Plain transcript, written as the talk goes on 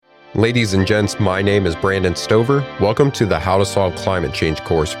Ladies and gents, my name is Brandon Stover. Welcome to the How to Solve Climate Change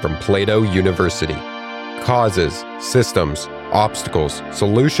course from Plato University. Causes, systems, obstacles,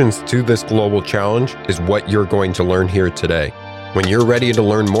 solutions to this global challenge is what you're going to learn here today. When you're ready to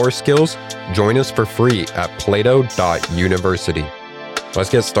learn more skills, join us for free at plato.university. Let's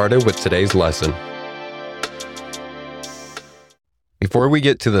get started with today's lesson. Before we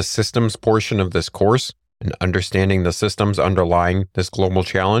get to the systems portion of this course and understanding the systems underlying this global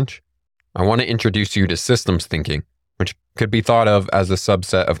challenge, I want to introduce you to systems thinking, which could be thought of as a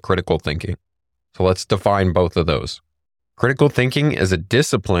subset of critical thinking. So let's define both of those. Critical thinking is a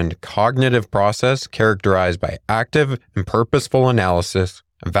disciplined cognitive process characterized by active and purposeful analysis,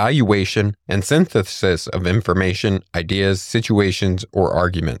 evaluation, and synthesis of information, ideas, situations, or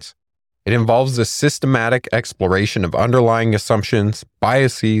arguments. It involves the systematic exploration of underlying assumptions,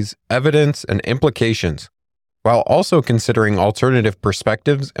 biases, evidence, and implications, while also considering alternative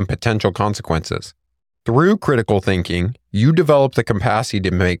perspectives and potential consequences. Through critical thinking, you develop the capacity to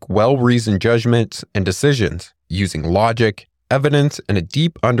make well-reasoned judgments and decisions using logic, evidence, and a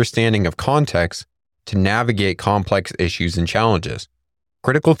deep understanding of context to navigate complex issues and challenges.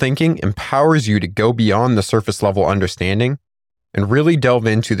 Critical thinking empowers you to go beyond the surface-level understanding and really delve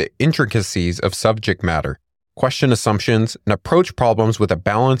into the intricacies of subject matter, question assumptions, and approach problems with a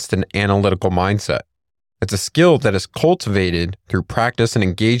balanced and analytical mindset. It's a skill that is cultivated through practice and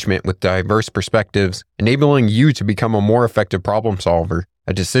engagement with diverse perspectives, enabling you to become a more effective problem solver,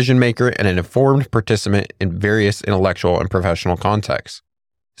 a decision maker, and an informed participant in various intellectual and professional contexts.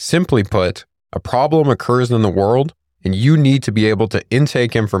 Simply put, a problem occurs in the world, and you need to be able to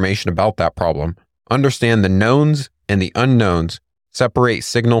intake information about that problem, understand the knowns and the unknowns, separate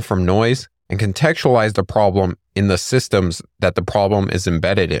signal from noise, and contextualize the problem in the systems that the problem is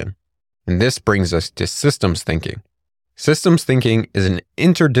embedded in. And this brings us to systems thinking. Systems thinking is an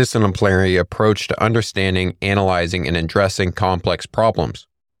interdisciplinary approach to understanding, analyzing, and addressing complex problems.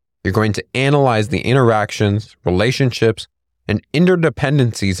 You're going to analyze the interactions, relationships, and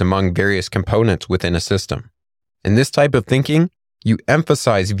interdependencies among various components within a system. In this type of thinking, you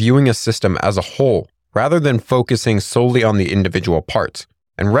emphasize viewing a system as a whole rather than focusing solely on the individual parts,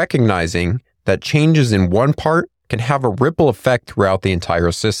 and recognizing that changes in one part can have a ripple effect throughout the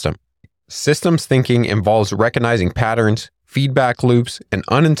entire system. Systems thinking involves recognizing patterns, feedback loops, and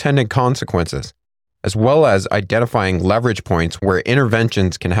unintended consequences, as well as identifying leverage points where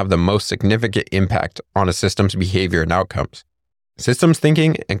interventions can have the most significant impact on a system's behavior and outcomes. Systems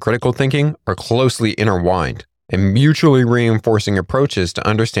thinking and critical thinking are closely intertwined and mutually reinforcing approaches to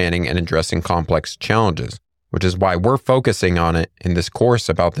understanding and addressing complex challenges, which is why we're focusing on it in this course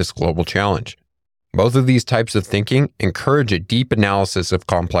about this global challenge. Both of these types of thinking encourage a deep analysis of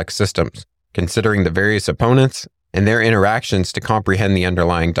complex systems, considering the various opponents and their interactions to comprehend the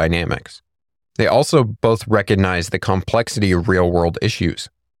underlying dynamics. They also both recognize the complexity of real-world issues.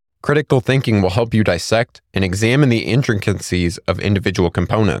 Critical thinking will help you dissect and examine the intricacies of individual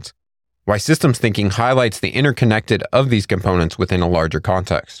components, while systems thinking highlights the interconnected of these components within a larger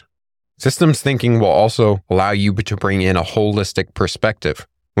context. Systems thinking will also allow you to bring in a holistic perspective.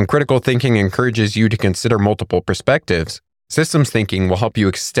 When critical thinking encourages you to consider multiple perspectives, systems thinking will help you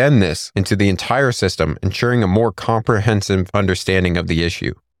extend this into the entire system, ensuring a more comprehensive understanding of the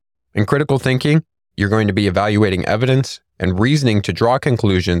issue. In critical thinking, you're going to be evaluating evidence and reasoning to draw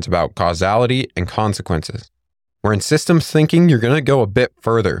conclusions about causality and consequences. Where in systems thinking, you're going to go a bit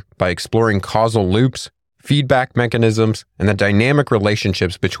further by exploring causal loops, feedback mechanisms, and the dynamic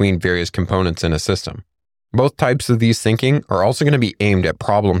relationships between various components in a system. Both types of these thinking are also going to be aimed at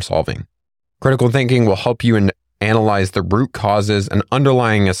problem solving. Critical thinking will help you analyze the root causes and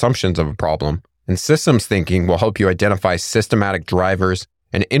underlying assumptions of a problem, and systems thinking will help you identify systematic drivers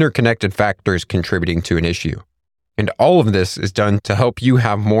and interconnected factors contributing to an issue. And all of this is done to help you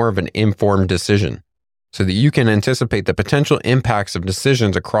have more of an informed decision, so that you can anticipate the potential impacts of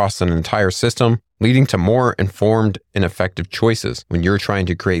decisions across an entire system, leading to more informed and effective choices when you're trying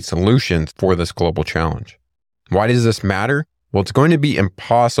to create solutions for this global challenge. Why does this matter? Well, it's going to be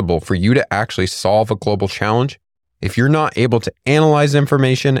impossible for you to actually solve a global challenge if you're not able to analyze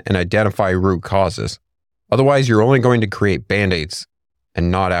information and identify root causes. Otherwise, you're only going to create band-aids and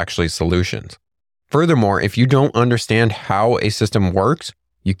not actually solutions. Furthermore, if you don't understand how a system works,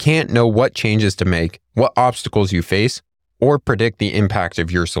 you can't know what changes to make, what obstacles you face, or predict the impact of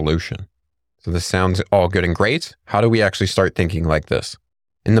your solution. So this sounds all good and great. How do we actually start thinking like this?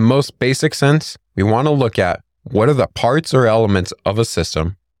 In the most basic sense, we want to look at what are the parts or elements of a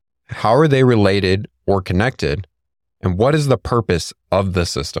system, how are they related or connected, and what is the purpose of the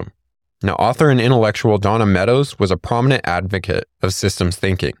system? Now, author and intellectual Donna Meadows was a prominent advocate of systems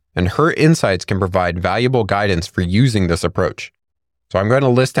thinking, and her insights can provide valuable guidance for using this approach. So I'm going to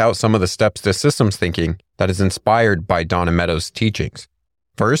list out some of the steps to systems thinking that is inspired by Donna Meadows' teachings.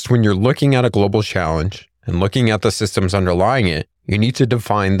 First, when you're looking at a global challenge and looking at the systems underlying it, you need to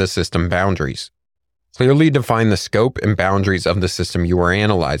define the system boundaries. Clearly define the scope and boundaries of the system you are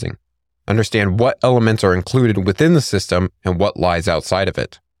analyzing. Understand what elements are included within the system and what lies outside of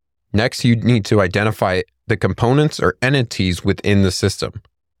it. Next, you need to identify the components or entities within the system.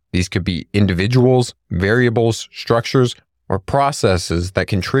 These could be individuals, variables, structures, or processes that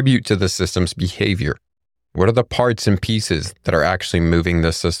contribute to the system's behavior. What are the parts and pieces that are actually moving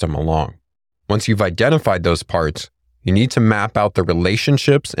the system along? Once you've identified those parts, you need to map out the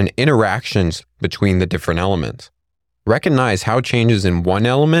relationships and interactions between the different elements. Recognize how changes in one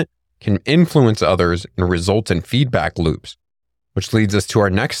element can influence others and result in feedback loops, which leads us to our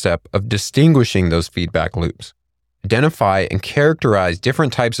next step of distinguishing those feedback loops. Identify and characterize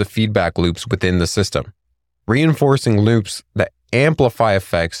different types of feedback loops within the system, reinforcing loops that amplify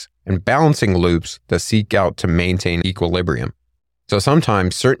effects and balancing loops that seek out to maintain equilibrium. So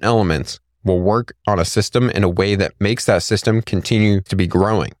sometimes certain elements will work on a system in a way that makes that system continue to be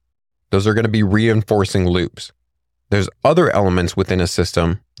growing. Those are going to be reinforcing loops. There's other elements within a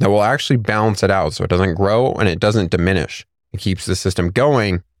system that will actually balance it out so it doesn't grow and it doesn't diminish. It keeps the system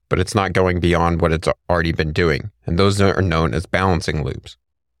going, but it's not going beyond what it's already been doing. And those are known as balancing loops.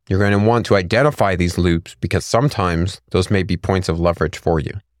 You're going to want to identify these loops because sometimes those may be points of leverage for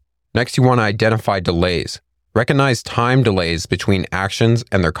you. Next, you want to identify delays. Recognize time delays between actions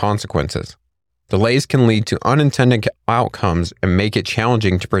and their consequences. Delays can lead to unintended outcomes and make it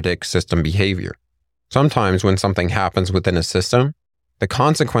challenging to predict system behavior. Sometimes when something happens within a system, the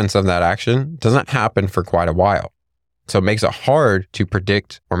consequence of that action doesn't happen for quite a while. So it makes it hard to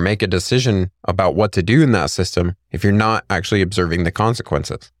predict or make a decision about what to do in that system if you're not actually observing the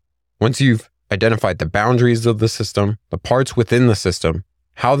consequences. Once you've identified the boundaries of the system, the parts within the system,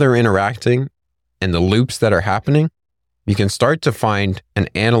 how they're interacting, and the loops that are happening, you can start to find and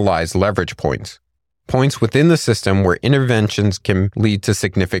analyze leverage points. Points within the system where interventions can lead to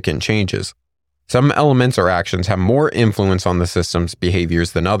significant changes. Some elements or actions have more influence on the system's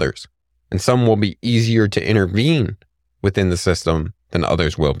behaviors than others, and some will be easier to intervene within the system than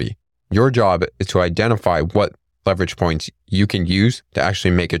others will be. Your job is to identify what leverage points you can use to actually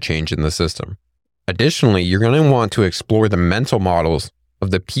make a change in the system. Additionally, you're going to want to explore the mental models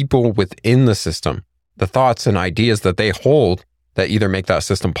of the people within the system, the thoughts and ideas that they hold that either make that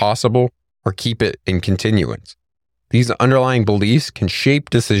system possible or keep it in continuance. These underlying beliefs can shape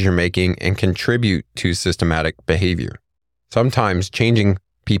decision-making and contribute to systematic behavior. Sometimes changing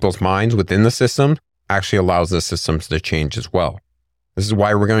people's minds within the system actually allows the systems to change as well. This is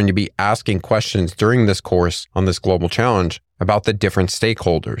why we're going to be asking questions during this course on this global challenge about the different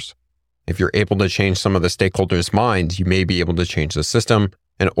stakeholders. If you're able to change some of the stakeholders' minds, you may be able to change the system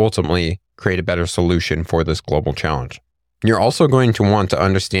and ultimately create a better solution for this global challenge. You're also going to want to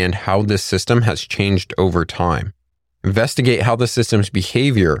understand how this system has changed over time. Investigate how the system's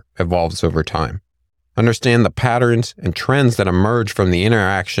behavior evolves over time. Understand the patterns and trends that emerge from the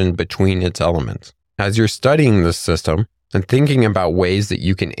interaction between its elements. As you're studying this system and thinking about ways that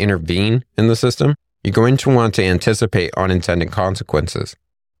you can intervene in the system, you're going to want to anticipate unintended consequences.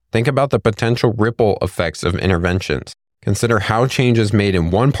 Think about the potential ripple effects of interventions. Consider how changes made in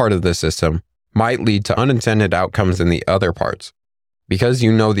one part of the system might lead to unintended outcomes in the other parts. Because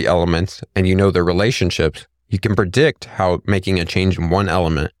you know the elements and you know the relationships, you can predict how making a change in one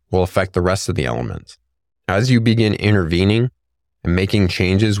element will affect the rest of the elements. As you begin intervening and making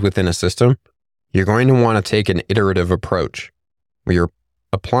changes within a system, you're going to want to take an iterative approach where you're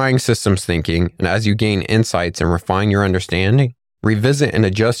applying systems thinking, and as you gain insights and refine your understanding, revisit and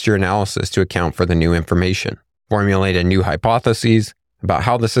adjust your analysis to account for the new information. Formulate a new hypotheses about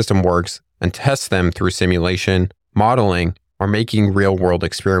how the system works and test them through simulation, modeling, or making real-world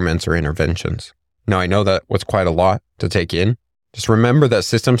experiments or interventions. Now, I know that was quite a lot to take in. Just remember that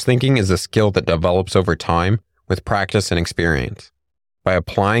systems thinking is a skill that develops over time with practice and experience. By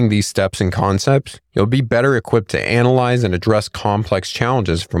applying these steps and concepts, you'll be better equipped to analyze and address complex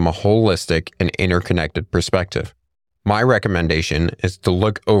challenges from a holistic and interconnected perspective. My recommendation is to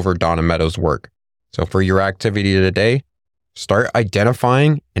look over Donna Meadows' work. So for your activity today, start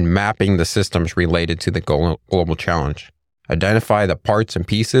identifying and mapping the systems related to the global challenge. Identify the parts and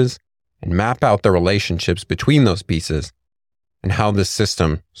pieces and map out the relationships between those pieces and how this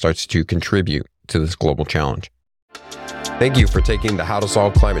system starts to contribute to this global challenge. Thank you for taking the How to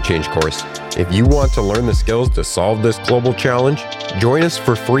Solve Climate Change course. If you want to learn the skills to solve this global challenge, join us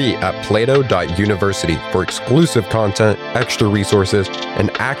for free at plato.university for exclusive content, extra resources, and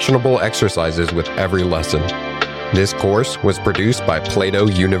actionable exercises with every lesson. This course was produced by Plato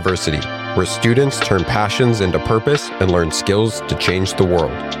University, where students turn passions into purpose and learn skills to change the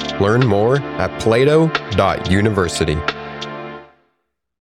world. Learn more at plato.university.